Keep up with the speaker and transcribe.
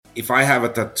if I have a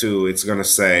tattoo, it's gonna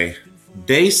say,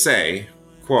 they say,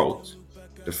 quote,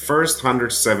 the first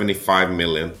 175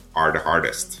 million are the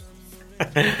hardest.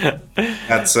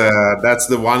 That's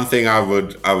the one thing I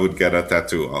would get a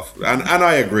tattoo of, and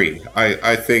I agree.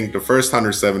 I think the first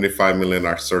 175 million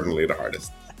are certainly the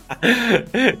hardest.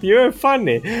 You're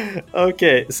funny.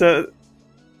 Okay, so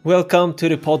welcome to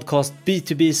the podcast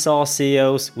B2B SaaS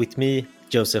CEOs with me,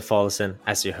 Joseph Olsen,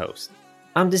 as your host.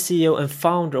 I'm the CEO and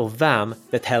founder of VAM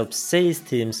that helps sales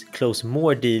teams close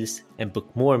more deals and book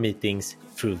more meetings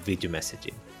through video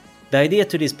messaging. The idea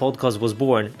to this podcast was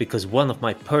born because one of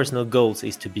my personal goals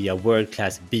is to be a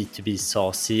world-class B2B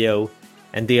SaaS CEO,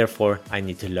 and therefore I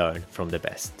need to learn from the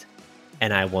best.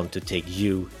 And I want to take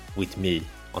you with me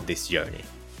on this journey.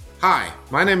 Hi,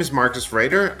 my name is Marcus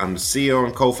Räder. I'm the CEO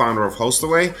and co-founder of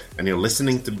Hostaway, and you're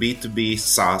listening to B2B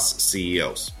SaaS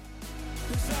CEOs.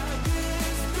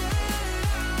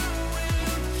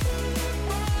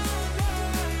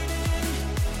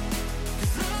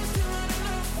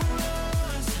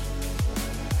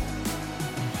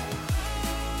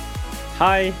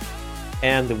 Hi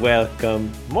and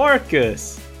welcome,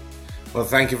 Marcus. Well,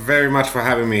 thank you very much for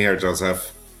having me here,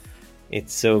 Joseph.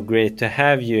 It's so great to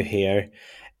have you here.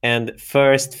 And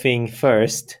first thing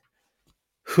first,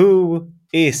 who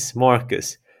is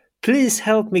Marcus? Please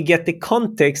help me get the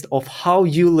context of how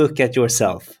you look at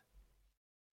yourself.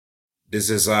 This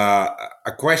is a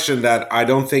question that I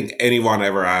don't think anyone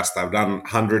ever asked. I've done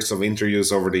hundreds of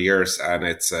interviews over the years, and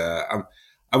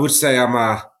I would say I'm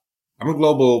a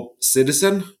global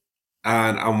citizen,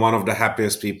 and I'm one of the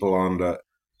happiest people on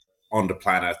the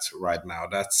planet right now.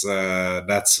 That's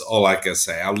all I can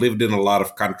say. I lived in a lot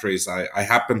of countries. I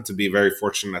happen to be very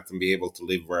fortunate and be able to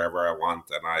live wherever I want,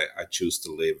 and I choose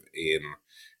to live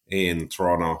in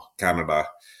Toronto, Canada.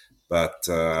 But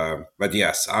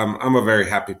yes, I'm a very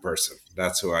happy person.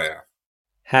 That's who I am.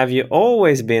 Have you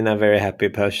always been a very happy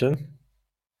person?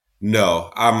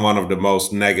 No, I'm one of the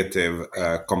most negative,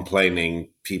 complaining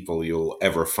people you'll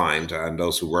ever find. And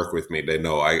those who work with me, they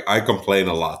know I complain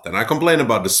a lot. And I complain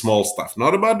about the small stuff,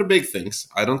 not about the big things.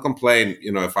 I don't complain,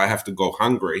 if I have to go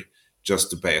hungry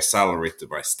just to pay a salary to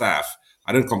my staff.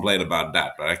 I don't complain about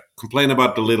that, but I complain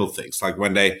about the little things, like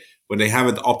when they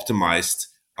haven't optimized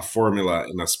a formula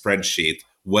in a spreadsheet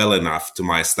well enough to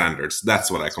my standards. That's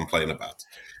what I complain about.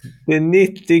 The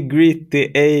nitty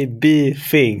gritty A/B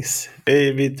things,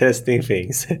 A/B testing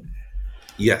things.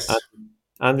 Yes.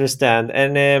 Understand.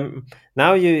 And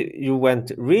now you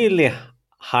went really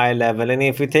high level. And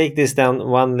if we take this down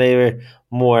one layer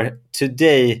more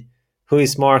today, who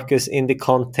is Marcus in the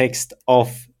context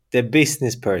of the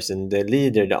business person, the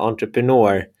leader, the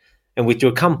entrepreneur, and with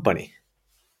your company?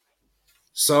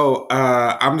 So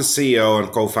I'm the CEO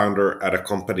and co-founder at a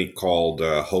company called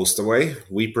Hostaway.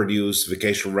 We produce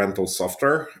vacation rental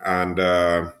software, and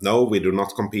no, we do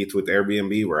not compete with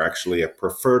Airbnb. We're actually a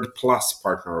preferred plus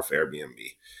partner of Airbnb.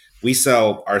 We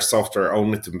sell our software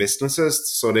only to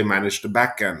businesses, so they manage the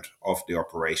back end of the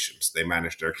operations. They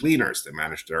manage their cleaners, they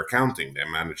manage their accounting, they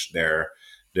manage their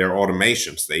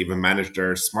automations, they even manage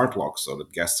their smart locks so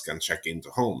that guests can check into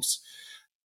homes.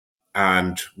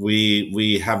 And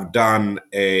we have done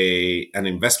an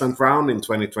investment round in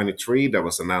 2023 that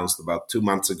was announced about 2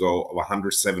 months ago of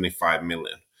 175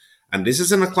 million. And this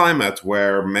is in a climate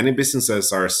where many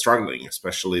businesses are struggling,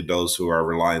 especially those who are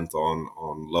reliant on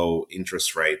low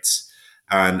interest rates.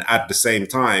 And at the same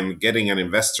time, getting an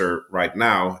investor right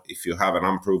now, if you have an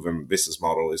unproven business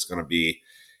model, is going to be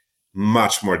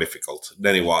much more difficult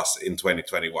than it was in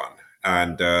 2021.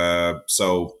 And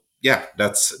so yeah,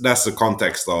 that's the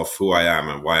context of who I am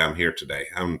and why I'm here today,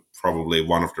 and probably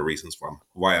one of the reasons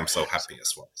why I'm so happy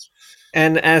as well.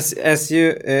 And as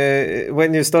you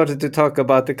when you started to talk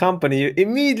about the company, you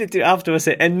immediately afterwards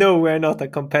say, "And no, we're not a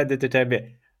competitor to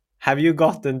Airbnb." Have you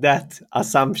gotten that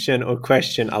assumption or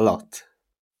question a lot?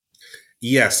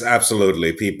 Yes,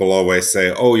 absolutely. People always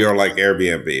say, "Oh, you're like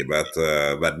Airbnb,"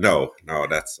 but no,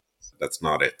 that's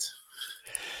not it.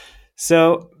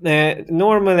 So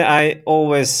normally I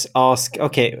always ask,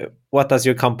 okay, what does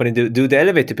your company do? Do the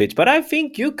elevator pitch? But I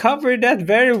think you covered that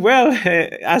very well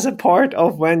as a part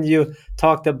of when you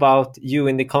talked about you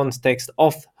in the context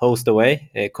of Hostaway.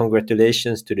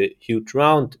 Congratulations to the huge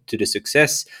round, to the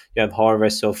success you have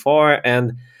harvested so far.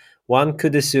 And one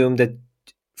could assume that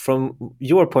from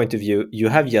your point of view, you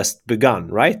have just begun,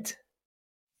 right?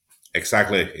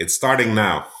 Exactly. It's starting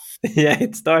now. Yeah,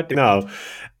 it's starting now.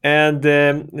 And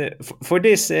for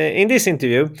this, in this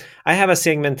interview, I have a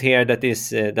segment here that is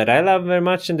that I love very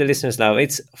much, and the listeners love.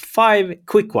 It's 5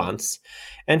 quick ones,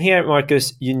 and here,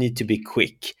 Marcus, you need to be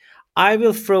quick. I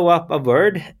will throw up a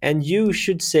word, and you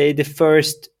should say the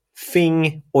first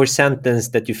thing or sentence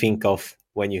that you think of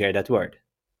when you hear that word.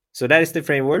 So that is the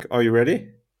framework. Are you ready?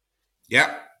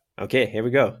 Yeah. Okay, here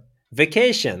we go.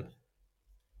 Vacation.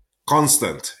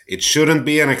 Constant. It shouldn't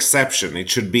be an exception. It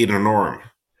should be the norm.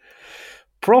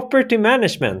 Property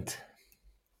management.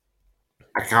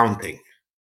 Accounting.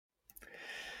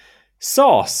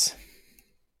 SaaS.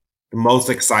 The most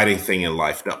exciting thing in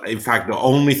life. In fact, the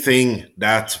only thing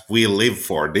that we live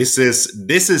for. This is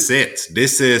it.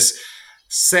 This is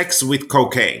sex with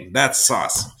cocaine. That's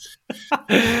us.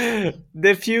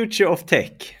 The future of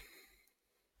tech.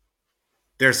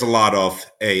 There's a lot of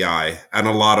AI and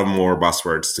a lot of more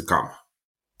buzzwords to come.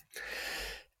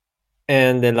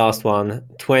 And the last one,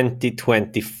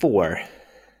 2024.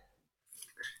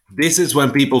 This is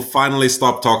when people finally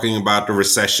stop talking about the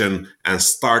recession and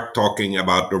start talking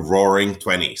about the roaring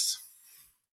 20s.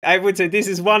 I would say this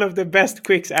is one of the best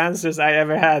quick answers I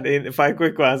ever had in 5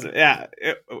 quick ones. Yeah,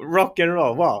 rock and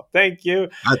roll. Wow, thank you.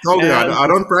 I told you And I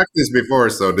don't practice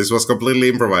before, so this was completely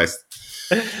improvised.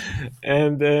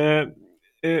 and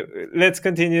let's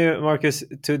continue, Marcus,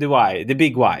 to the why, the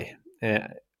big why.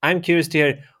 I'm curious to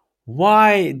hear,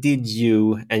 why did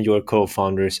you and your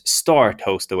co-founders start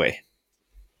Hostaway?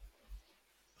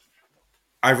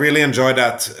 I really enjoy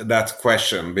that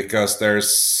question because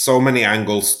there's so many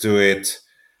angles to it,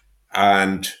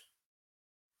 and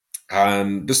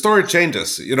the story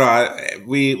changes.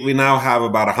 We now have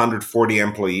about 140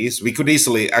 employees. We could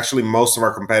easily, actually, most of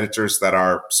our competitors that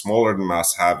are smaller than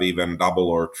us have even double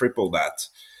or triple that.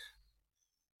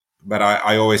 But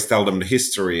I always tell them the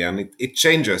history, and it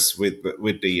changes with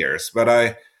the years.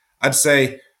 But I'd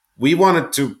say we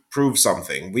wanted to prove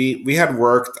something. We had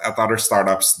worked at other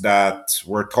startups that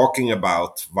were talking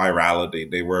about virality.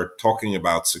 They were talking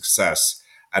about success,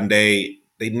 and they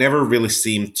never really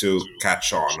seemed to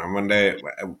catch on. And when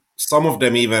some of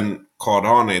them even caught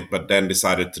on it, but then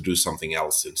decided to do something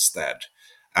else instead.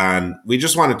 And we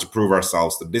just wanted to prove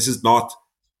ourselves that this is not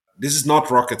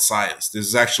rocket science. This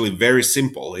is actually very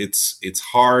simple. It's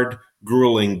hard,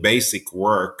 grueling, basic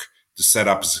work to set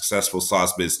up a successful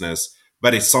SaaS business,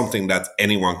 but it's something that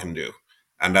anyone can do.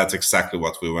 And that's exactly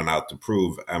what we went out to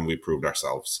prove, and we proved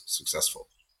ourselves successful.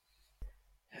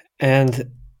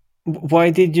 And why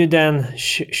did you then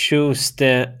choose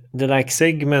the like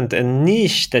segment and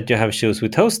niche that you have choose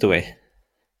with Hostaway?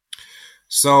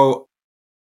 So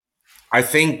I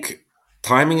think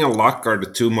timing and luck are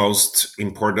the two most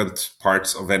important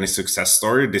parts of any success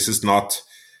story. This is not,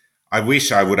 I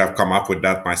wish I would have come up with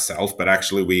that myself, but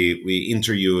actually we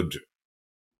interviewed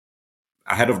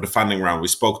ahead of the funding round. We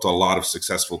spoke to a lot of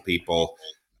successful people.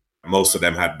 Most of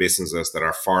them had businesses that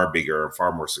are far bigger and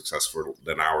far more successful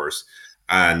than ours.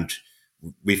 And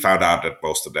we found out that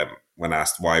most of them, when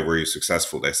asked why were you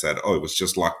successful, they said, oh, it was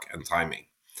just luck and timing.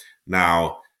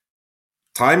 Now,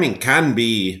 timing can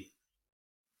be,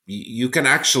 you can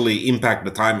actually impact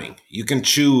the timing. You can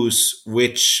choose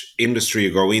which industry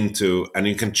you go into, and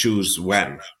you can choose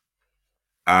when.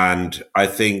 And I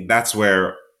think that's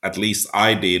where at least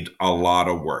I did a lot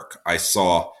of work. I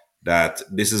saw that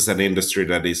this is an industry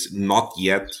that is not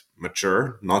yet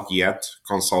mature, not yet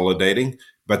consolidating,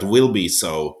 but will be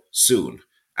so soon.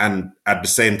 And at the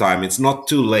same time, it's not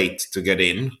too late to get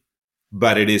in,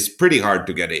 but it is pretty hard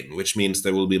to get in, which means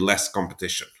there will be less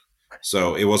competition.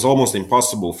 So it was almost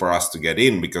impossible for us to get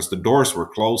in because the doors were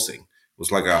closing. It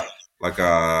was like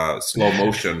a slow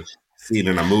motion scene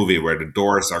in a movie where the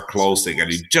doors are closing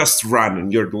and you just run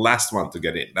and you're the last one to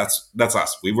get in. That's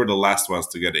us. We were the last ones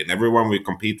to get in. Everyone we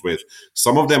compete with,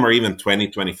 some of them are even 20,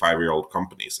 25-year-old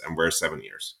companies, and we're 7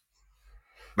 years.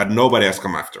 But nobody has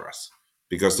come after us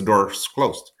because the door's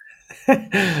closed.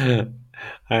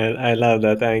 I love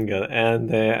that angle.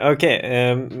 And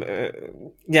okay,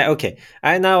 yeah, okay.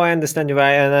 I understand you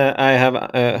why, and I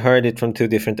have heard it from two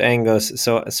different angles.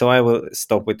 So I will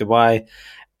stop with the why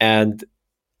and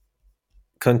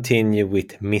continue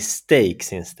with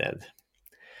mistakes instead,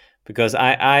 because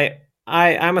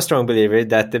I'm a strong believer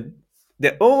that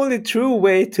the only true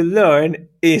way to learn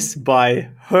is by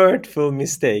hurtful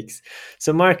mistakes.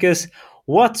 So Marcus,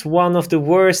 what's one of the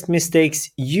worst mistakes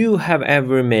you have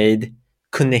ever made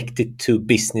connected to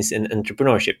business and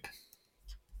entrepreneurship?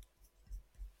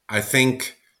 I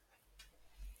think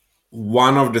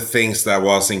one of the things that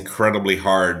was incredibly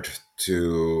hard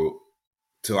to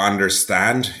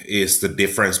understand is the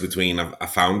difference between a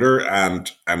founder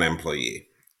and an employee,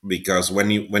 because when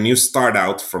you start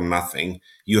out from nothing,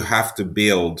 you have to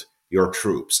build your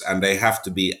troops, and they have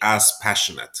to be as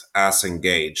passionate, as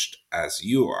engaged as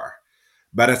you are.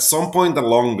 But at some point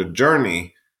along the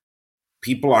journey,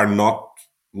 people are not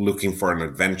looking for an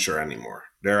adventure anymore.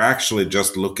 They're actually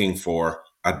just looking for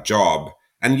a job,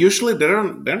 And usually they're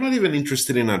not even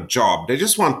interested in a job. They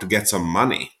just want to get some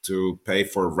money to pay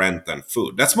for rent and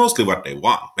food. That's mostly what they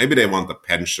want. Maybe they want a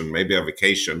pension, maybe a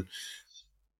vacation.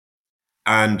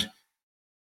 And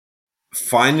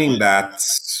finding that,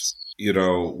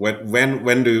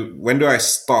 when do I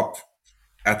stop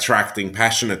attracting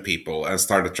passionate people and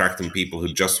start attracting people who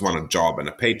just want a job and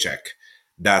a paycheck?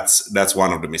 That's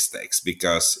one of the mistakes,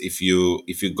 because if you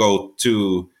go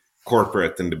too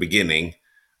corporate in the beginning,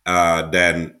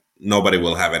 then nobody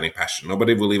will have any passion.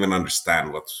 Nobody will even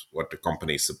understand what the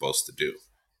company is supposed to do.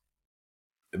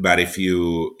 But if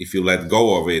you let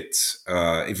go of it,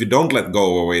 if you don't let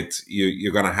go of it,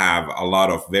 you're gonna have a lot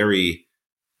of very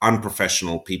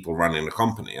unprofessional people running the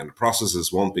company, and the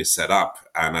processes won't be set up,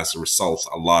 and as a result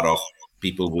a lot of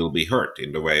people will be hurt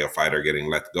in the way of either getting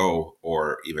let go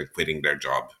or even quitting their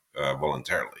job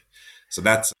voluntarily. So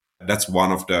that's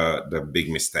one of the big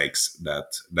mistakes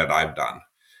that I've done.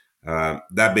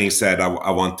 That being said, I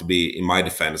want to be, in my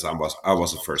defense, I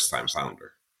was a first time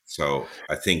founder, so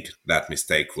I think that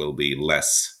mistake will be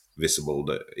less visible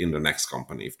in the next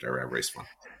company, if there ever is one.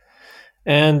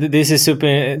 And this is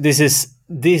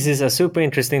a super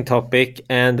interesting topic.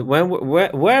 And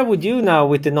where would you now,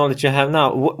 with the knowledge you have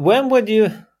now, when would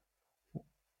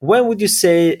you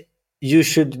say you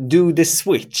should do the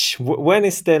switch? When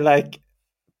is the like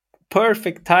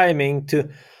perfect timing to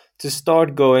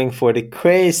start going for the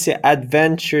crazy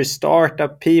adventure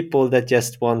startup people that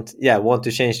just want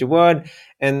to change the world,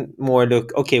 and more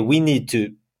look, okay, we need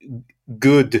to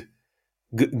good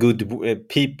good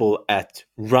people at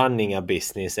running a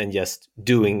business and just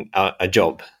doing a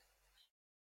job.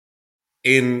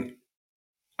 In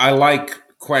I like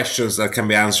questions that can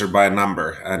be answered by a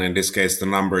number, and in this case, the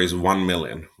number is 1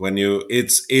 million.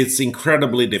 It's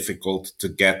incredibly difficult to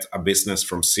get a business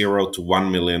from 0 to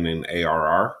 1 million in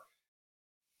ARR,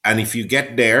 and if you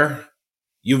get there,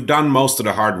 you've done most of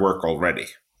the hard work already.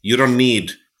 You don't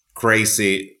need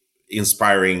crazy,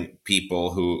 inspiring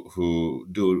people who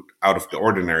do out of the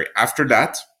ordinary. After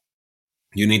that,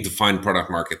 you need to find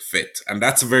product market fit, and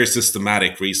that's a very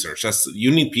systematic research. You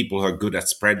need people who are good at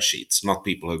spreadsheets, not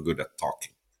people who are good at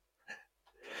talking.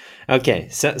 Okay,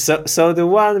 so the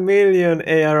 1 million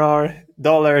ARR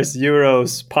dollars,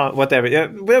 euros, pound, whatever, yeah,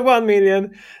 the 1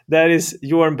 million, that is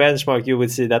your benchmark. You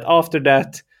would see that after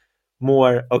that,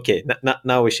 more okay.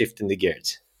 Now we're shifting the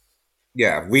gears.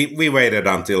 Yeah, we waited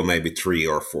until maybe 3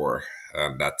 or 4,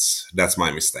 and that's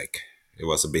my mistake. It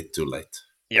was a bit too late.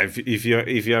 Yeah, if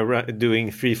you're doing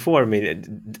 3 4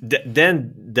 million,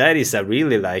 then that is a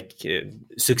really like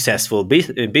successful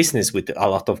business with a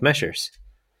lot of measures.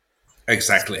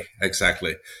 Exactly,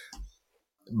 exactly.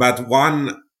 But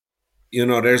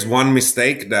there's one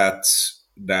mistake that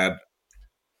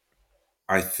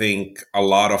I think a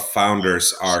lot of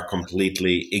founders are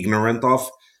completely ignorant of.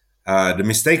 The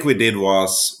mistake we did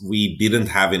was we didn't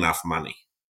have enough money.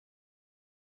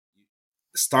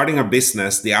 Starting a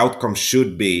business, the outcome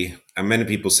should be, and many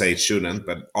people say it shouldn't,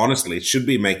 but honestly, it should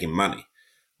be making money.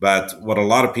 But what a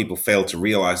lot of people fail to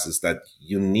realize is that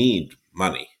you need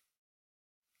money.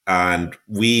 And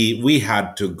we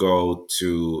had to go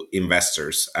to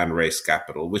investors and raise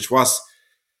capital, which was,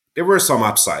 there were some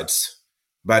upsides,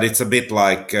 but it's a bit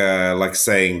like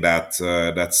saying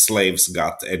that slaves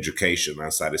got education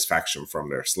and satisfaction from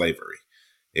their slavery.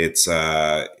 It's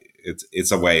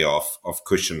it's a way of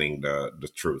cushioning the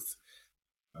truth.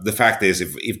 The fact is,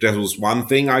 if there was one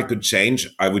thing I could change,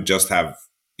 I would just have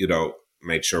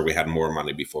made sure we had more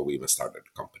money before we even started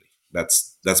the company.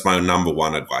 That's my number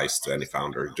one advice to any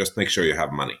founder. Just make sure you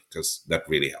have money, because that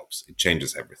really helps. It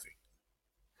changes everything.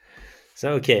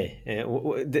 So okay,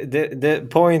 the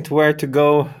point where to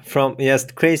go from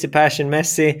just crazy passion,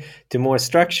 messy, to more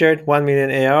structured 1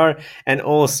 million AR, and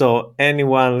also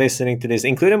anyone listening to this,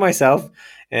 including myself,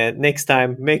 next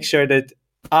time make sure that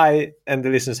I and the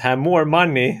listeners have more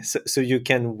money, so you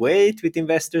can wait with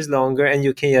investors longer and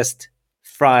you can just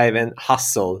thrive and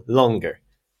hustle longer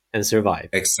and survive.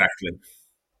 Exactly.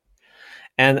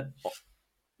 And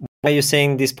why are you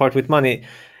saying this part with money?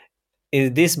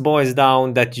 Is this boils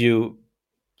down that you,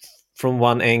 from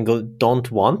one angle, don't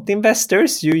want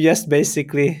investors? You just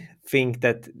basically think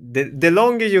that the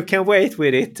longer you can wait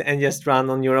with it and just run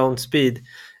on your own speed,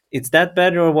 it's that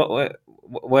better? Or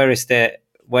where is the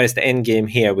end game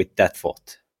here with that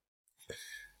thought?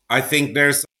 I think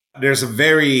there's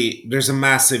a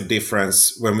massive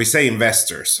difference when we say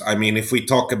investors. I mean, if we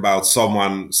talk about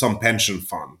some pension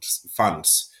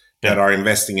funds that Yeah. are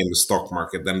investing in the stock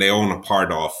market, then they own a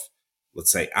part of,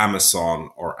 let's say, Amazon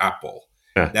or Apple.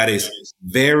 Yeah. That is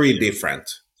very different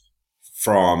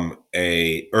from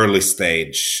a early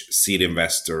stage seed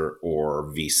investor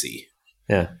or VC.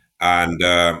 Yeah. And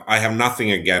I have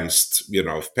nothing against,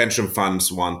 if pension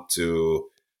funds want to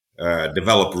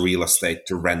develop real estate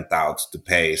to rent out to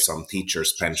pay some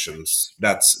teachers' pensions.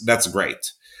 That's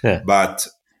great, Yeah. but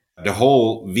the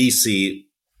whole VC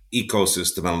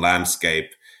ecosystem and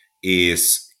landscape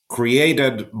is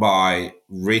created by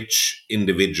rich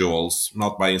individuals,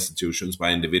 not by institutions,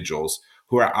 by individuals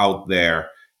who are out there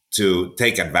to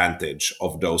take advantage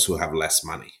of those who have less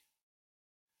money.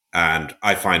 And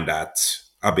I find that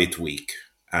a bit weak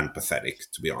and pathetic,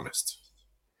 to be honest.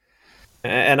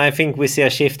 And I think we see a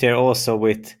shift here also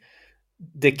with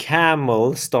the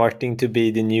camel starting to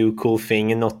be the new cool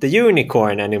thing and not the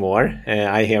unicorn anymore.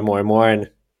 I hear more and more, and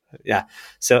yeah.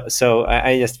 So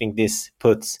I just think this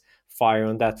puts fire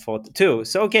on that thought too.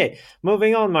 So okay,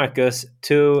 moving on, Marcus,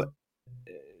 to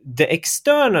the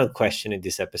external question in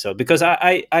this episode, because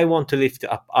I want to lift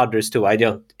up others too. I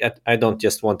don't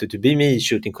just want it to be me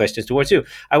shooting questions towards you.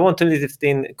 I want to lift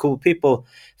in cool people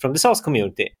from the SaaS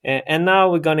community. And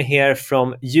now we're going to hear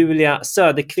from Julia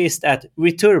Söderqvist at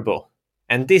Returbo,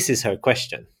 and this is her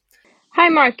question. Hi,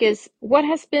 Marcus. What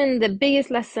has been the biggest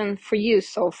lesson for you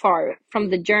so far from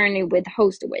the journey with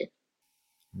Hostaway?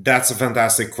 That's a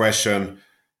fantastic question.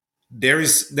 There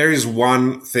is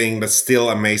one thing that still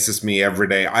amazes me every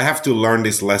day. I have to learn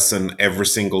this lesson every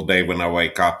single day when I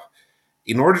wake up.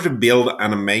 In order to build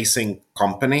an amazing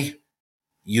company,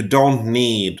 you don't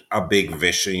need a big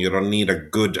vision. You don't need a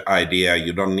good idea.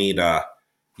 You don't need a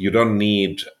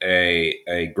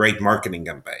great marketing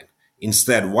campaign.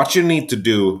 Instead, what you need to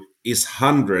do is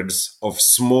hundreds of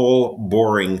small,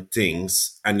 boring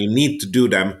things, and you need to do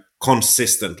them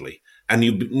consistently. And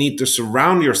you need to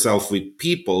surround yourself with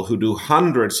people who do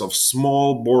hundreds of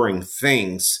small, boring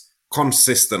things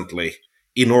consistently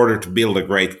in order to build a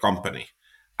great company.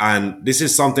 And this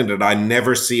is something that I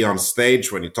never see on stage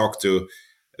when you talk to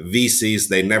VCs.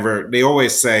 They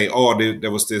always say, oh, there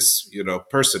was this,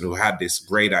 person who had this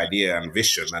great idea and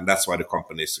vision, and that's why the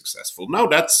company is successful. No,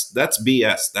 that's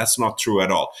BS. That's not true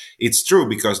at all. It's true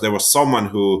because there was someone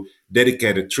who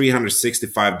dedicated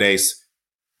 365 days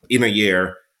in a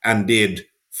year and did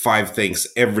five things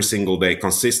every single day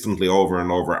consistently over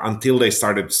and over until they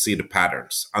started to see the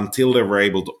patterns, until they were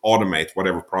able to automate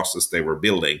whatever process they were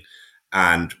building.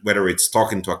 And whether it's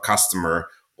talking to a customer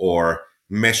or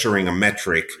measuring a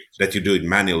metric that you do it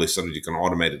manually so that you can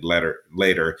automate it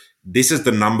later, this is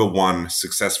the number one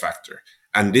success factor.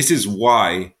 And this is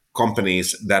why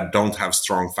companies that don't have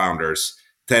strong founders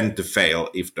tend to fail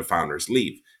if the founders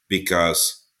leave,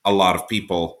 because a lot of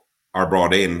people are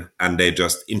brought in and they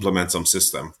just implement some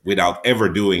system without ever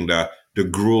doing the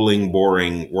grueling,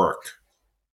 boring work.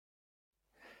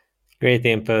 Great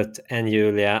input, and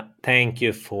Julia, thank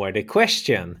you for the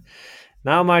question.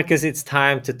 Now, Marcus, it's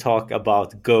time to talk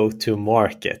about go to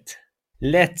market.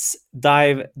 Let's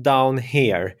dive down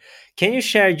here. Can you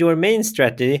share your main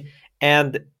strategy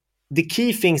and the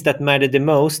key things that matter the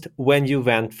most when you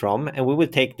went from, and we will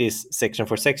take this section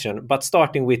for section, but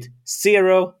starting with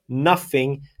zero,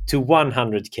 nothing to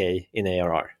 100K in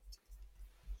ARR?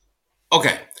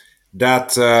 Okay.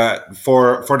 That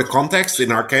for the context,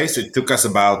 in our case, it took us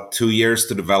about 2 years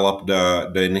to develop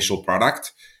the initial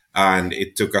product, and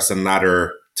it took us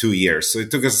another 2 years. So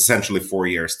it took us essentially 4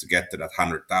 years to get to that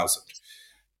 100,000.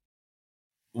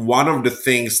 One of the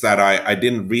things that I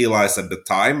didn't realize at the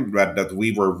time that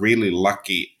we were really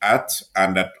lucky at,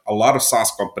 and that a lot of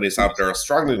SaaS companies out there are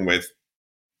struggling with,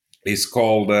 is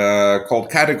called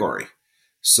category.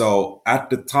 So at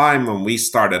the time when we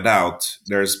started out,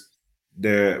 there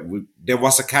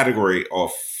was a category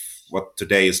of what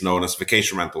today is known as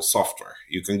vacation rental software.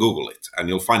 You can Google it and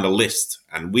you'll find a list,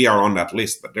 and we are on that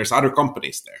list, but there's other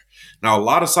companies there. Now, a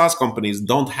lot of SaaS companies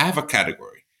don't have a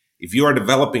category. If you are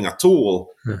developing a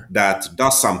tool that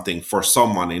does something for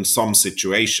someone in some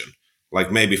situation,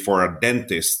 like maybe for a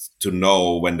dentist to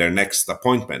know when their next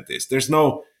appointment is, there's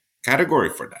no category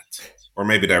for that. Or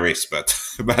maybe there is, but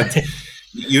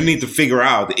you need to figure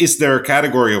out, is there a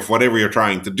category of whatever you're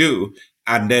trying to do?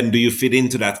 And then do you fit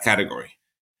into that category?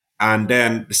 And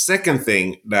then the second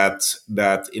thing that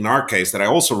in our case that I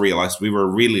also realized we were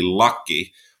really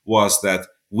lucky was that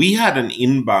we had an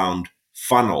inbound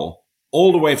funnel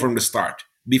all the way from the start.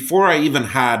 Before I even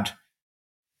had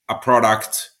a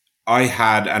product, I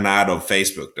had an ad on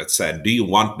Facebook that said, do you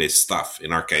want this stuff?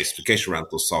 In our case, vacation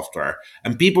rental software.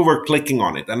 And people were clicking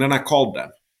on it. And then I called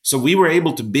them. So we were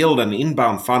able to build an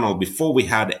inbound funnel before we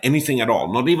had anything at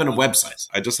all, not even a website.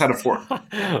 I just had a form.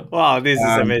 Wow, this is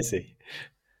Um, amazing.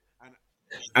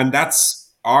 and that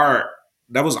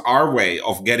was our way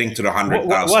of getting to the What 100,000.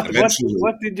 what what Eventually,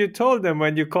 what did you tell them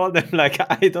when you called them like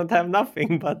I don't have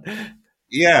nothing but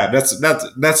Yeah,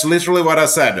 that's literally what I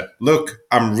said. Look,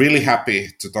 I'm really happy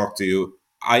to talk to you.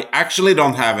 I actually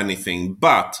don't have anything,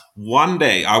 but one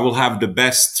day I will have the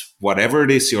best whatever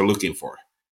it is you're looking for.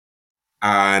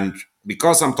 And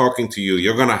because I'm talking to you,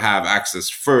 you're going to have access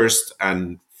first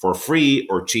and for free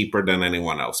or cheaper than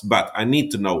anyone else. But I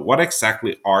need to know, what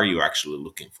exactly are you actually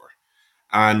looking for?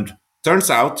 And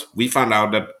turns out we found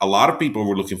out that a lot of people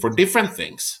were looking for different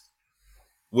things,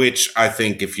 which I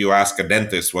think if you ask a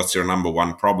dentist, what's your number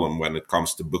one problem when it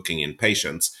comes to booking in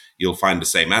patients, you'll find the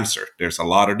same answer. There's a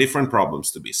lot of different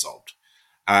problems to be solved.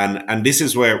 And this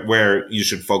is where you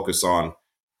should focus on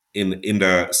in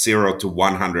the 0 to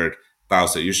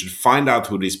 100,000. You should find out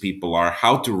who these people are,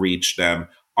 how to reach them.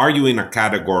 Are you in a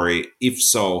category? If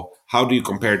so, how do you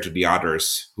compare to the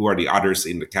others? Who are the others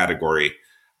in the category?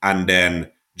 And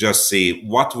then just see,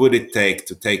 what would it take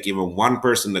to take even one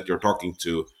person that you're talking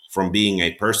to from being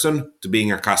a person to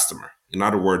being a customer? In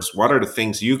other words, what are the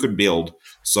things you could build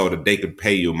so that they could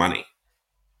pay you money?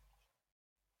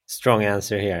 Strong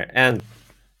answer here. And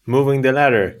moving the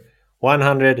ladder,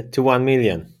 100 to 1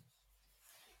 million.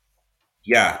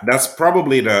 Yeah, that's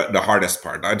probably the hardest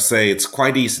part. I'd say it's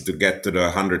quite easy to get to the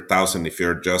 100,000 if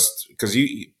you're just, because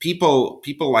people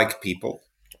like people,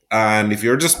 and if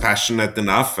you're just passionate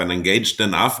enough and engaged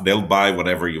enough, they'll buy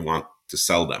whatever you want to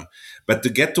sell them. But to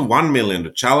get to 1 million,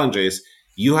 the challenge is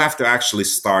you have to actually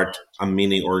start a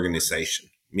mini organization.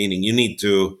 Meaning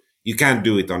you can't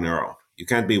do it on your own. You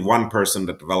can't be one person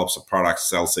that develops a product,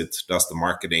 sells it, does the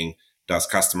marketing, does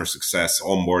customer success,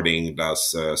 onboarding,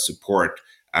 does support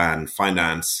and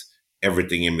finance,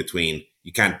 everything in between.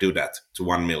 You can't do that to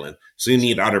 1 million. So you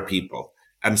need other people.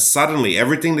 And suddenly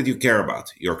everything that you care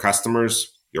about, your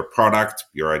customers, your product,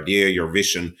 your idea, your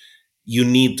vision, you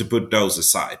need to put those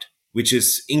aside, which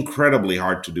is incredibly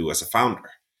hard to do as a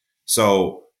founder.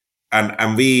 So,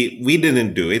 and we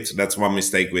didn't do it. That's one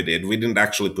mistake we did. We didn't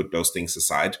actually put those things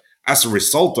aside. As a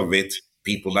result of it,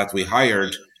 people that we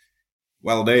hired,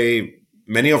 well,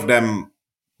 many of them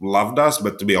loved us,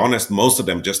 but to be honest, most of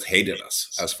them just hated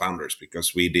us as founders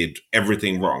because we did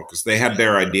everything wrong. Because they had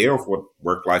their idea of what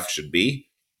work life should be,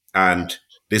 and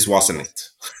this wasn't it.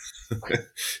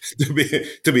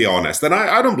 To be honest, and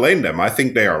I don't blame them. I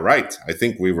think they are right. I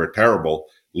think we were terrible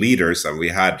leaders, and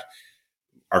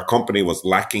our company was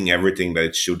lacking everything that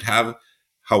it should have.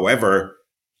 However,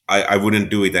 I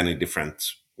wouldn't do it any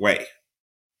different way.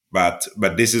 But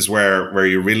this is where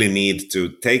you really need to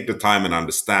take the time and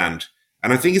understand.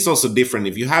 And I think it's also different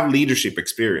if you have leadership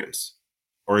experience,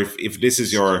 or if this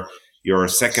is your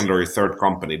second or your third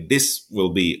company. This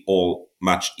will be all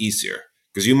much easier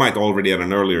because you might already at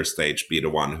an earlier stage be the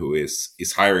one who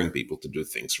is hiring people to do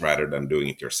things rather than doing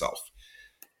it yourself.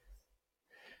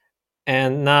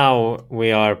 And now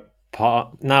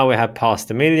now we have passed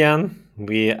a million.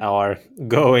 We are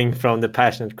going from the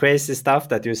passionate, crazy stuff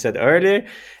that you said earlier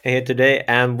here today,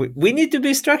 and we need to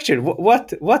be structured.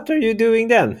 What are you doing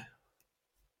then?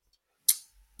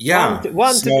 Yeah.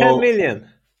 One to 10 So million.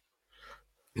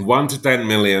 1 to 10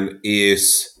 million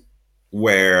is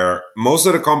where most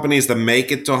of the companies that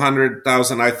make it to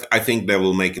 100,000, I think they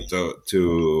will make it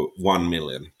to 1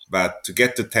 million. But to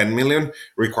get to 10 million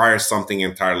requires something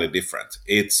entirely different.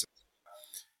 It's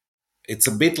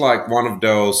a bit like one of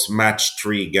those match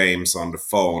three games on the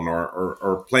phone,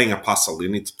 or playing a puzzle. You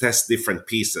need to test different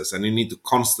pieces and you need to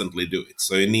constantly do it.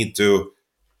 So you need to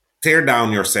tear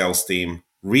down your sales team,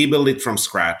 rebuild it from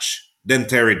scratch, then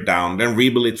tear it down, then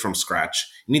rebuild it from scratch.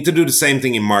 You need to do the same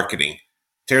thing in marketing.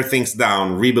 Tear things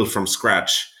down, rebuild from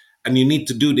scratch. And you need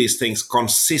to do these things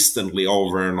consistently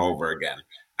over and over again.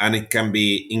 And it can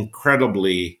be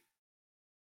incredibly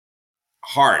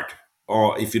hard,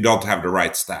 or if you don't have the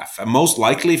right staff. And most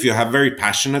likely, if you have very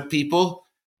passionate people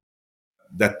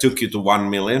that took you to 1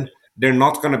 million, they're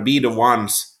not going to be the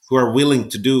ones who are willing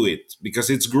to do it because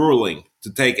it's grueling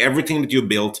to take everything that you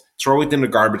built, throw it in the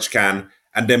garbage can,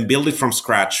 and then build it from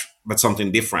scratch, but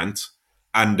something different.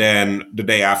 And then the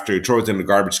day after, you throw it in the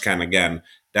garbage can again.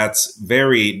 That's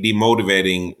very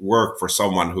demotivating work for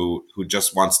someone who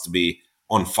just wants to be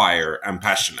on fire and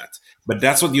passionate. But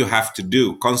that's what you have to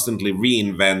do: constantly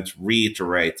reinvent,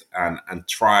 reiterate, and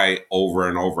try over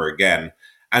and over again.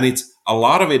 And it's a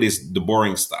lot of it is the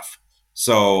boring stuff.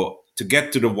 So to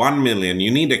get to the 1 million, you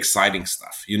need exciting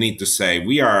stuff. You need to say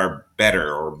we are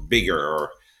better or bigger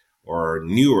or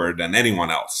newer than anyone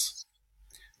else.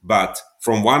 But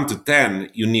from 1 to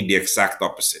 10, you need the exact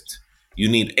opposite. You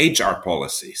need HR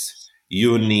policies.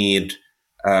 You need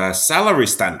salary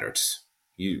standards.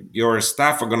 Your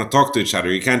staff are going to talk to each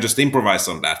other. You can't just improvise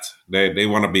on that. They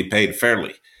want to be paid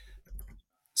fairly.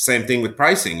 same thing with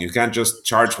pricing. You can't just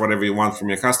charge whatever you want from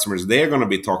your customers. They're going to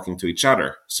be talking to each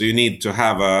other. So you need to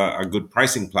have a good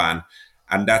pricing plan.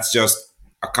 And that's just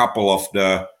a couple of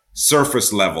the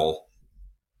surface level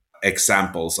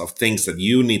examples of things that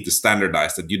you need to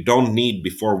standardize that you don't need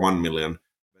before 1 million.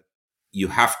 You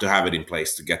have to have it in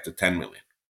place to get to 10 million.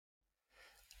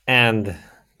 And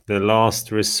the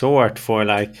last resort for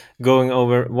like going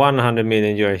over 100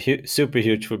 million, you're super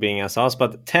huge for being a SaaS,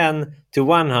 but 10 to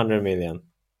 100 million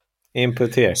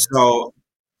input here. So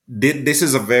this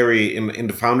is a very, in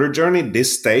the founder journey,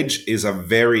 this stage is a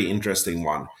very interesting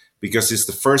one because it's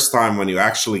the first time when you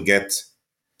actually it's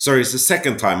the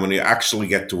second time when you actually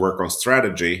get to work on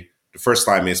strategy. The first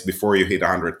time is before you hit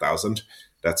 100,000.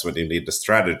 That's when you need the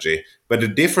strategy. But the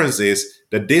difference is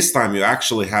that this time you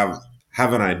actually have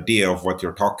an idea of what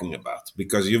you're talking about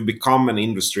because you've become an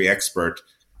industry expert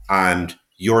and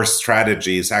your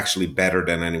strategy is actually better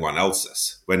than anyone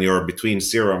else's. When you're between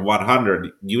 0 and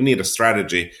 100, you need a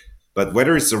strategy. But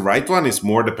whether it's the right one is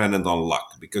more dependent on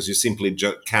luck because you simply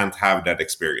can't have that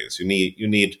experience. You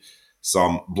need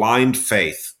some blind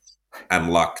faith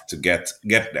and luck to get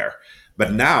there.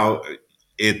 But now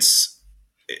it's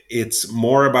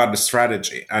more about the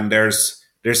strategy, and there's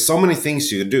so many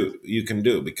things you can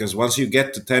do because once you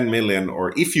get to 10 million,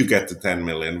 or if you get to 10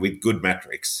 million with good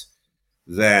metrics,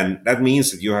 then that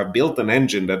means that you have built an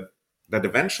engine that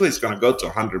eventually is going to go to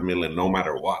 100 million no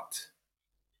matter what.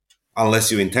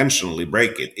 Unless you intentionally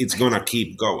break it, it's going to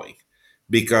keep going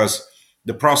because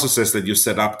the processes that you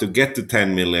set up to get to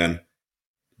 10 million,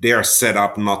 they are set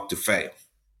up not to fail.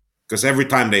 Because every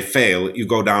time they fail, you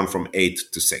go down from 8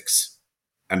 to 6.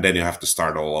 And then you have to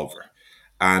start all over.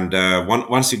 And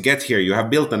once you get here, you have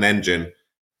built an engine.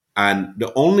 And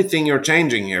the only thing you're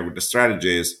changing here with the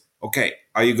strategy is, okay,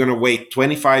 are you going to wait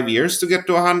 25 years to get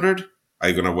to 100? Are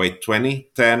you going to wait 20,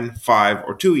 10, 5,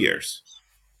 or 2 years?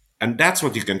 And that's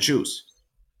what you can choose.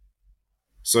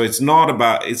 So it's not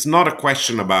a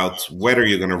question about whether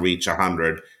you're going to reach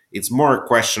 100. It's more a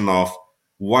question of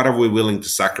what are we willing to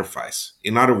sacrifice?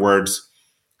 In other words,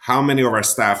 how many of our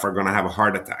staff are going to have a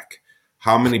heart attack?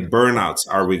 How many burnouts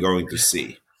are we going to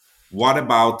see? What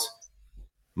about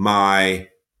my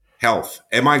health?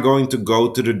 Am I going to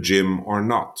go to the gym or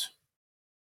not?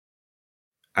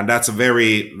 And that's a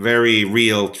very, very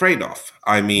real trade-off.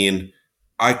 I mean,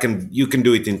 you can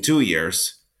do it in 2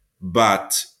 years,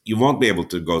 but you won't be able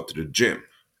to go to the gym.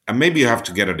 And maybe you have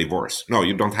to get a divorce. No,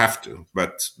 you don't have to,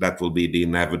 but that will be the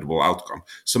inevitable outcome.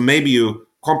 So maybe you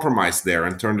compromise there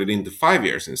and turn it into 5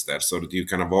 years instead so that you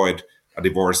can avoid a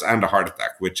divorce and a heart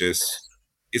attack, which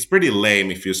it's pretty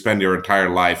lame if you spend your entire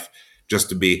life just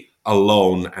to be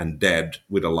alone and dead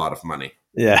with a lot of money.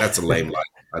 Yeah. That's a lame life,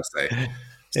 I'd say.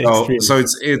 So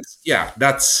it's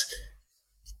that's,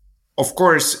 of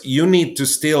course, you need to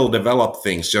still develop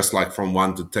things just like from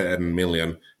 1 to 10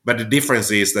 million. But the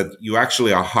difference is that you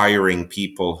actually are hiring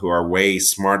people who are way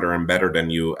smarter and better than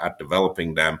you at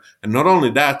developing them. And not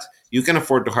only that, you can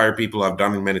afford to hire people who have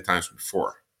done it many times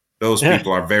before. Those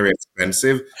people are very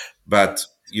expensive, but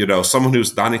someone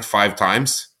who's done it 5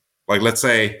 times, like let's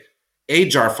say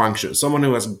HR function, someone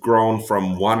who has grown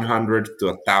from 100 to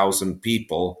 1,000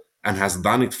 people and has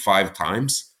done it 5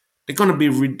 times, they're going to be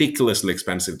ridiculously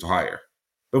expensive to hire.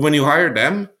 But when you hire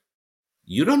them,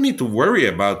 you don't need to worry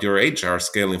about your HR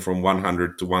scaling from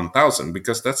 100 to 1,000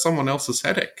 because that's someone else's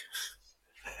headache.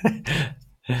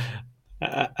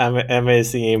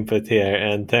 Amazing input here,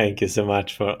 and thank you so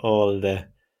much for all the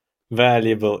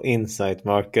valuable insight,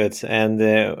 Marcus. And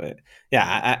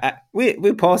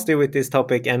we pause there with this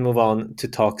topic and move on to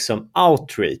talk some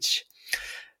outreach.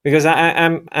 Because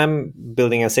I'm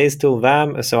building a sales tool,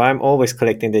 VAM, so I'm always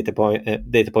collecting data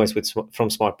points from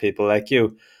smart people like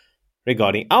you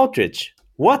regarding outreach.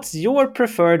 What's your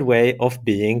preferred way of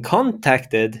being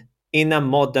contacted in a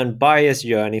modern buyer's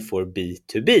journey for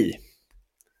B2B?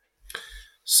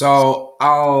 So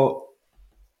I'll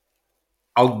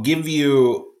give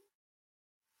you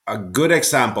a good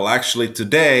example. Actually,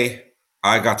 today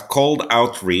I got cold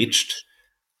outreached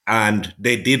and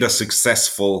they did a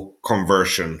successful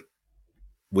conversion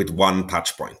with one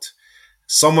touch point.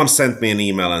 Someone sent me an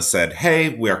email and said, hey,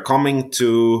 we are coming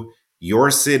to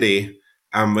your city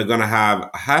and we're going to have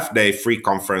a half-day free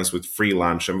conference with free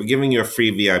lunch, and we're giving you a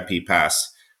free VIP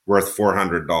pass worth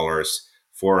 $400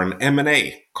 for an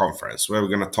M&A conference where we're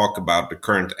going to talk about the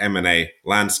current M&A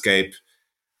landscape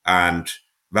and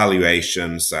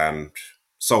valuations and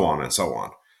so on and so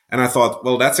on. And I thought,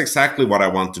 well, that's exactly what I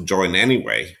want to join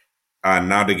anyway. And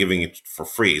now they're giving it for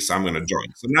free, so I'm going to join.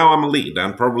 So now I'm a lead,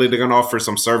 and probably they're going to offer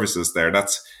some services there.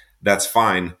 That's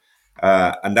fine,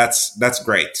 and that's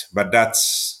great. But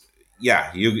that's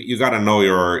yeah, you got to know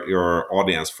your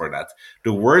audience for that.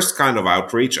 The worst kind of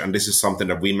outreach, and this is something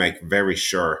that we make very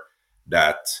sure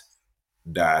that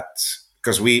that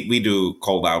because we do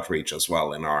cold outreach as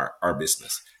well in our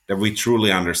business, that we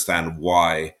truly understand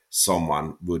why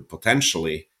someone would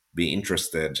potentially be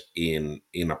interested in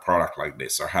a product like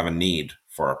this or have a need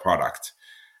for a product.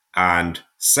 And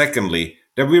secondly,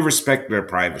 that we respect their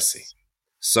privacy.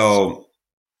 So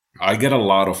I get a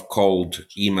lot of cold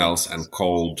emails and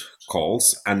cold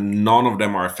calls, and none of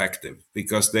them are effective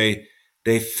because they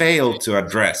fail to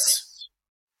address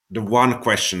the one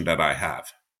question that I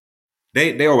have.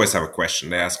 They always have a question.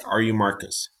 They ask, "Are you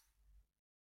Marcus?"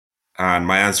 And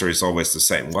my answer is always the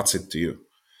same. What's it to you?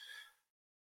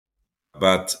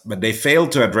 But they fail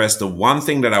to address the one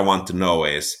thing that I want to know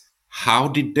is how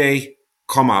did they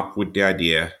come up with the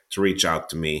idea to reach out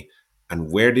to me, and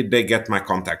where did they get my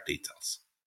contact details?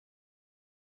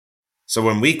 So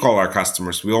when we call our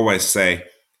customers, we always say,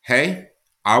 "Hey,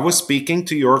 I was speaking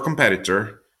to your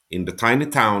competitor in the tiny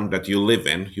town that you live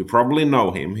in. You probably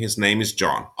know him. His name is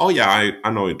John." "Oh yeah, I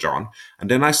know you, John.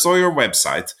 And then I saw your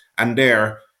website, and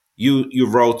there you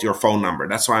wrote your phone number.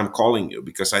 That's why I'm calling you,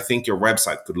 because I think your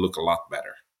website could look a lot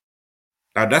better."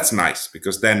 Now that's nice,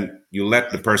 because then you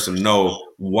let the person know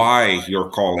why you're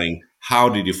calling, how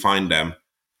did you find them,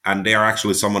 and they are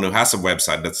actually someone who has a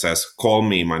website that says, "Call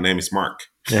me, my name is Mark."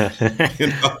 Yeah. you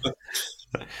know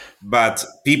But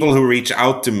people who reach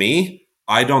out to me,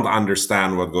 I don't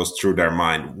understand what goes through their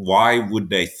mind. Why would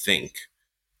they think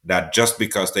that just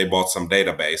because they bought some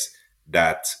database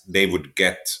that they would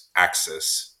get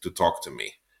access to talk to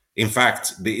me? In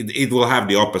fact, it will have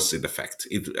the opposite effect.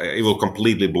 It will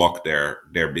completely block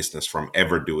their business from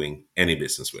ever doing any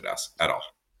business with us at all.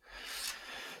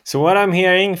 So what I'm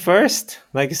hearing first,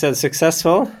 like you said,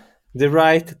 successful, the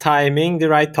right timing, the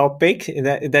right topic,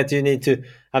 that you need to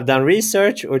have done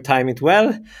research or time it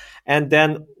well. And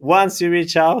then once you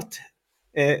reach out,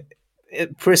 uh,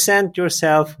 present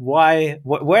yourself.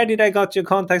 Where did I got your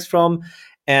contacts from?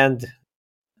 And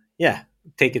yeah,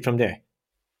 take it from there.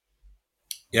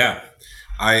 Yeah.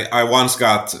 I once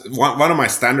got one of my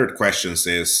standard questions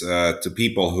is to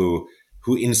people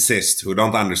who insist, who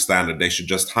don't understand that they should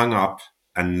just hang up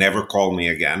and never call me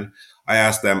again. I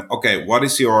ask them, "Okay, what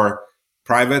is your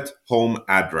private home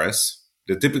address?"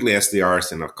 They're typically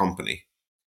SDRs in a company.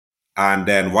 "And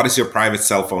then what is your private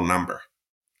cell phone number?"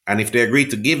 And if they agree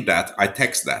to give that, I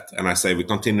text that and I say, we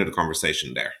continue the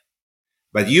conversation there.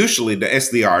 But usually the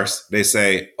SDRs, they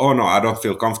say, "Oh no, I don't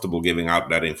feel comfortable giving out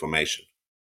that information."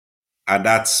 And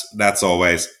that's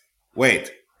always,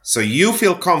 wait, so you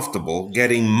feel comfortable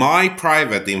getting my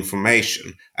private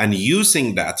information and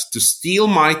using that to steal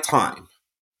my time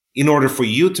in order for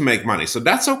you to make money? So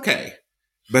that's okay.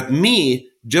 But me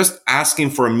just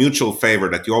asking for a mutual favor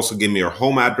that you also give me your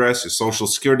home address, your social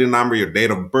security number, your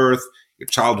date of birth, your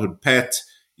childhood pet,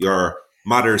 your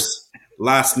mother's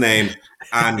last name,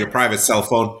 and your private cell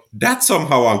phone, that's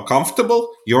somehow uncomfortable.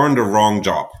 You're in the wrong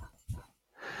job.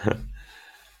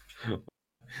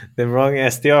 The wrong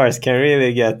SDRs can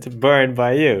really get burned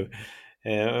by you.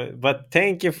 But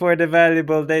thank you for the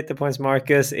valuable data points,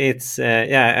 Marcus. It's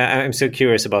I'm so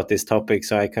curious about this topic,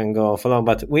 so I can go off along.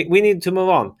 But we need to move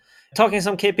on. Talking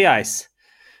some KPIs.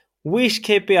 Which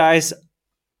KPIs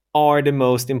are the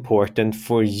most important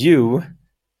for you?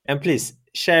 And please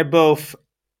share both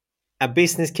a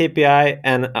business KPI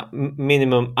and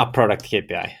minimum a product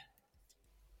KPI.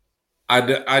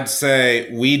 I'd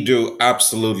say we do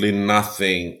absolutely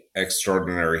nothing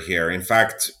extraordinary here. In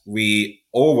fact, we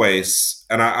always,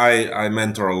 and I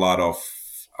mentor a lot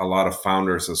of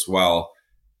founders as well.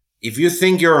 If you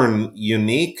think you're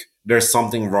unique, there's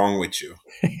something wrong with you.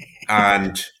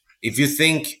 And if you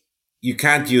think you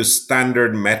can't use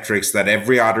standard metrics that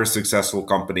every other successful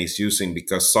company is using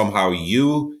because somehow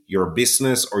your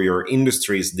business or your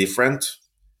industry is different,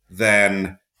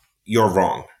 then you're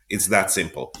wrong. It's that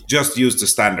simple. Just use the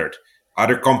standard.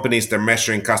 Other companies, they're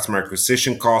measuring customer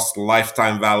acquisition cost,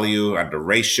 lifetime value, and the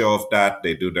ratio of that.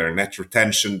 They do their net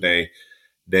retention.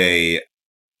 They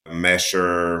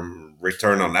measure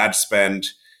return on ad spend.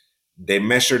 They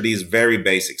measure these very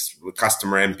basics,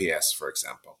 customer NPS, for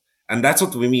example. And that's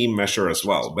what we measure as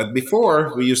well. But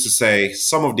before, we used to say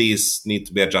some of these need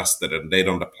to be adjusted and they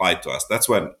don't apply to us. That's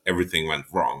when everything went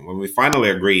wrong. When we finally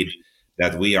agreed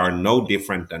that we are no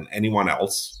different than anyone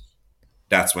else,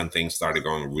 that's when things started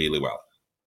going really well.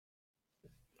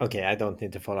 Okay, I don't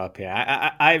need to follow up here.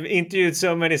 I've interviewed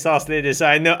so many SaaS leaders, so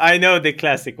I know the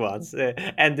classic ones,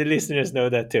 and the listeners know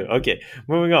that too. Okay,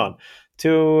 moving on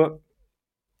to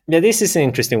this is an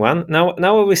interesting one. Now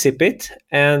we will sip it,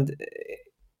 and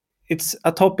it's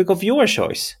a topic of your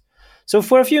choice. So,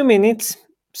 for a few minutes,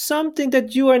 something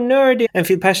that you are nerdy and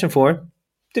feel passion for,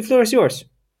 the floor is yours.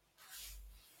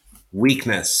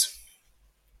 Weakness,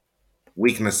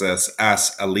 weaknesses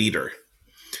as a leader.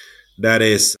 That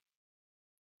is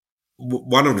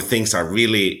one of the things I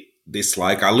really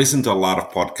dislike. I listen to a lot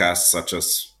of podcasts, such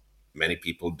as many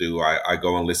people do. I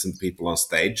go and listen to people on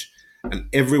stage, and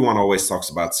everyone always talks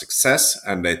about success,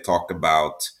 and they talk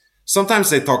about sometimes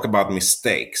they talk about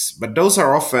mistakes, but those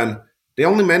are often they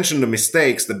only mention the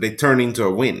mistakes that they turn into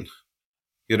a win.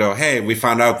 Hey, we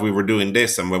found out we were doing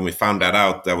this, and when we found that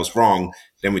out that was wrong,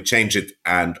 then we changed it,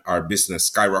 and our business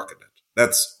skyrocketed.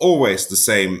 That's always the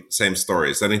same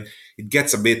stories, and it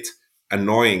gets a bit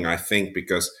annoying, I think,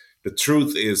 because the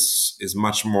truth is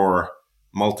much more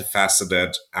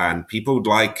multifaceted, and people would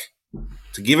like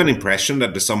to give an impression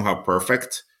that they're somehow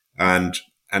perfect, and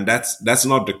that's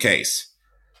not the case.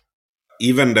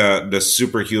 Even the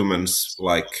superhumans,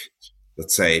 like,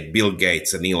 let's say, Bill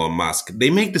Gates and Elon Musk, they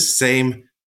make the same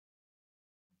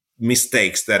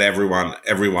mistakes that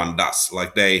everyone does.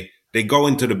 Like, they go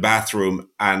into the bathroom,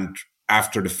 and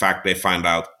after the fact they find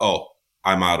out, oh,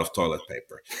 I'm out of toilet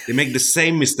paper. They make the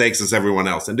same mistakes as everyone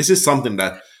else, and this is something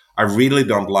that I really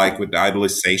don't like with the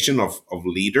idolization of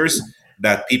leaders,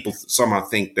 that people somehow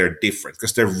think they're different,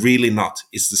 because they're really not.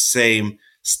 It's the same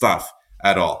stuff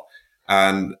at all.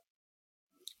 And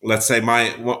let's say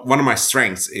one of my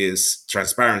strengths is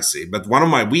transparency, but one of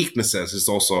my weaknesses is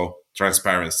also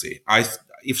transparency.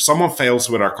 If someone fails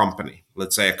with our company,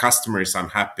 let's say a customer is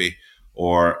unhappy,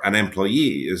 or an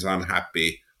employee is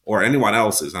unhappy, or anyone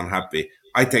else is unhappy,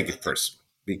 I take it personally,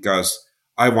 because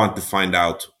I want to find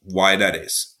out why that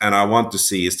is, and I want to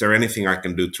see, is there anything I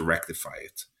can do to rectify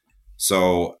it.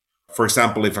 So, for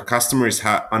example, if a customer is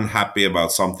unhappy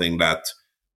about something that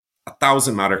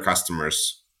 1,000 other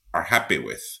customers are happy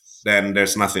with, then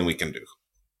there's nothing we can do,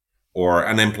 or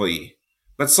an employee.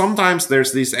 But sometimes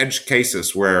there's these edge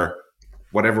cases where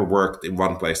whatever worked in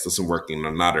one place doesn't work in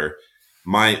another.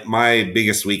 My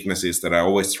biggest weakness is that I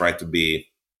always try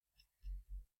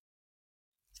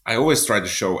to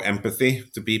show empathy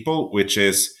to people, which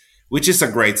is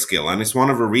a great skill, and it's one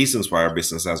of the reasons why our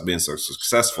business has been so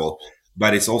successful.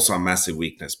 But it's also a massive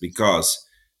weakness, because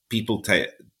people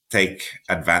take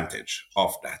advantage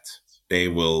of that. They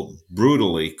will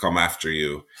brutally come after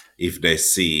you if they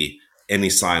see any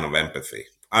sign of empathy.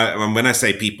 When I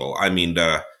say people, I mean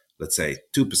let's say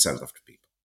 2% of the people.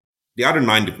 The other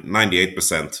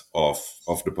 98%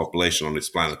 of the population on this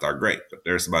planet are great, but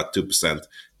there's about 2%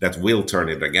 that will turn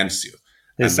it against you.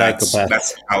 The And that's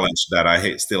psychopaths. a challenge that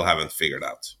I still haven't figured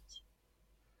out.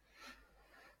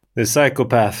 The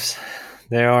psychopaths.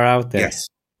 They are out there. Yes,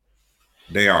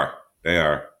 they are. They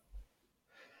are.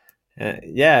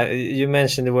 Yeah, you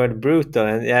mentioned the word brutal,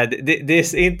 and yeah,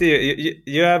 this interview,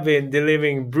 you have been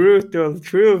delivering brutal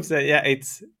truths, and yeah,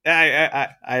 it's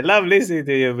I love listening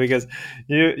to you, because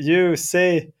you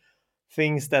say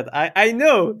things that I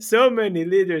know so many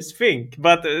leaders think,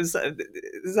 but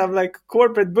some like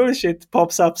corporate bullshit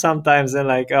pops up sometimes, and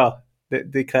like, oh,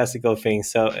 the classical things.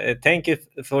 So thank you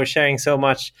for sharing so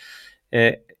much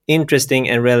uh, interesting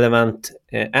and relevant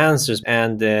answers,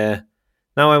 and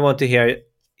now I want to hear,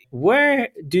 where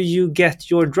do you get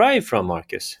your drive from,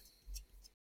 Marcus?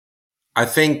 I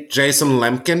think Jason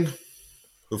Lemkin,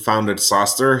 who founded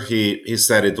Soster, he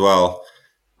said it well.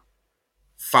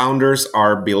 Founders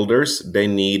are builders. They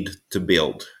need to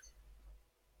build.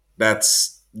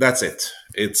 That's it.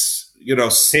 It's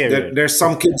Period. there's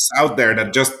some kids out there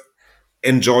that just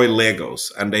enjoy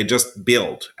Legos, and they just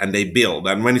build and they build,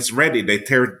 and when it's ready they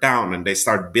tear it down and they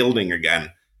start building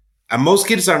again. And most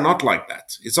kids are not like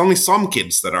that. It's only some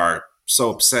kids that are so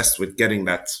obsessed with getting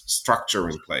that structure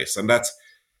in place, and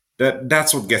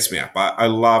that's what gets me up. I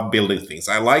love building things.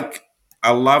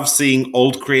 I love seeing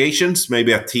old creations,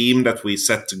 maybe a team that we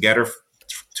set together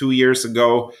 2 years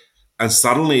ago, and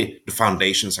suddenly the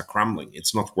foundations are crumbling.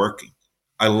 It's not working.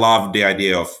 I love the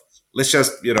idea of, let's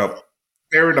just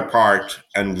tear it apart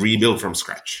and rebuild from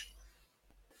scratch.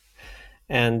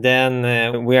 And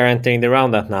then we are entering the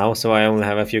roundup now, so I only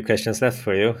have a few questions left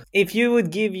for you. If you would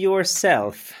give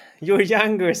yourself, your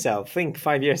younger self, think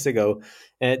 5 years ago,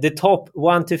 the top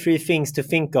 1 to 3 things to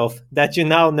think of that you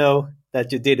now know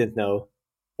that you didn't know,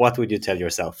 what would you tell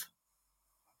yourself?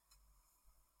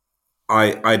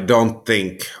 I don't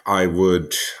think I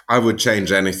would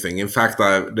change anything. In fact,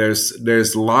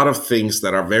 there's a lot of things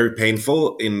that are very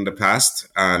painful in the past,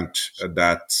 and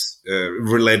that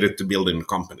related to building a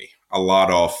company. A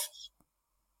lot of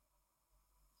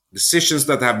decisions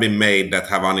that have been made that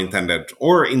have unintended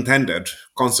or intended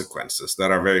consequences that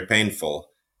are very painful.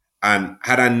 And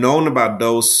had I known about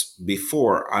those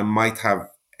before, I might have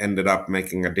ended up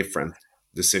making a different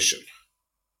decision.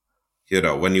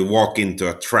 When you walk into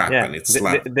a trap and it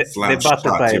the slams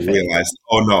butterfly shut, you effect. realize,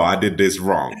 oh no, I did this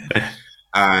wrong.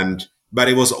 But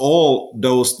it was all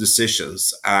those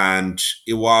decisions, and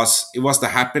it was the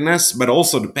happiness, but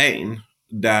also the pain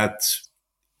that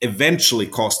eventually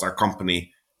caused our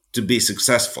company to be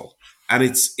successful. And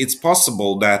it's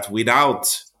possible that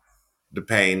without the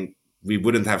pain, we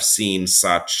wouldn't have seen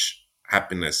such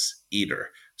happiness either.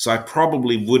 So I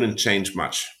probably wouldn't change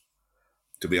much,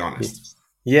 to be honest.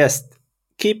 Yes,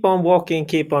 keep on walking,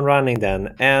 keep on running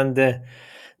then. And the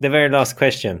very last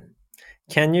question.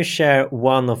 Can you share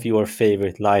one of your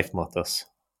favorite life mottos?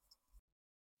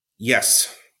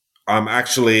 Yes. I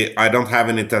don't have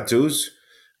any tattoos,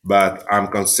 but I'm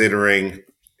considering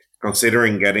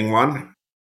getting one.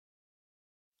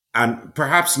 And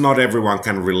perhaps not everyone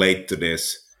can relate to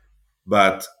this,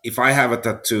 but if I have a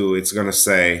tattoo, it's going to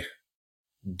say,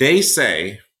 they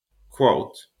say,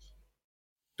 quote,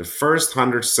 the first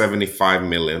 175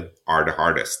 million are the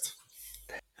hardest.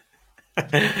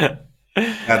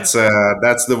 That's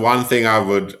the one thing I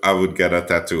would get a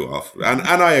tattoo of, and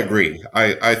I agree.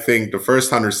 I think the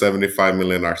first 175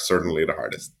 million are certainly the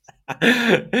hardest.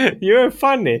 You're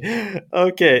funny.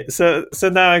 Okay, so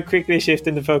now I'm quickly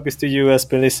shifting the focus to you as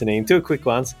been listening. Two quick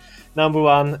ones. Number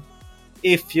one,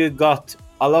 if you got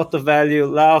a lot of value,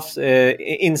 laughs,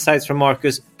 insights from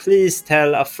Marcus, please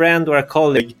tell a friend or a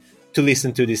colleague to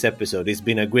listen to this episode. It's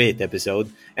been a great episode.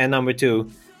 And number two,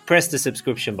 press the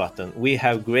subscription button. We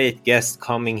have great guests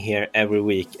coming here every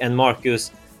week. And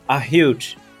Marcus, a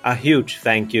huge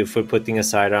thank you for putting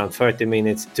aside around 30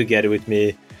 minutes together with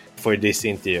me for this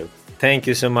interview. Thank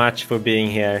you so much for being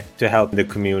here to help the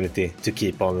community to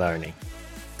keep on learning.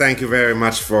 Thank you very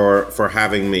much for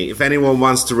having me. If anyone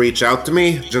wants to reach out to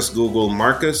me, just Google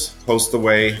Marcus,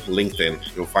 Hostaway,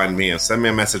 LinkedIn. You'll find me and send me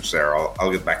a message there.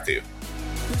 I'll get back to you.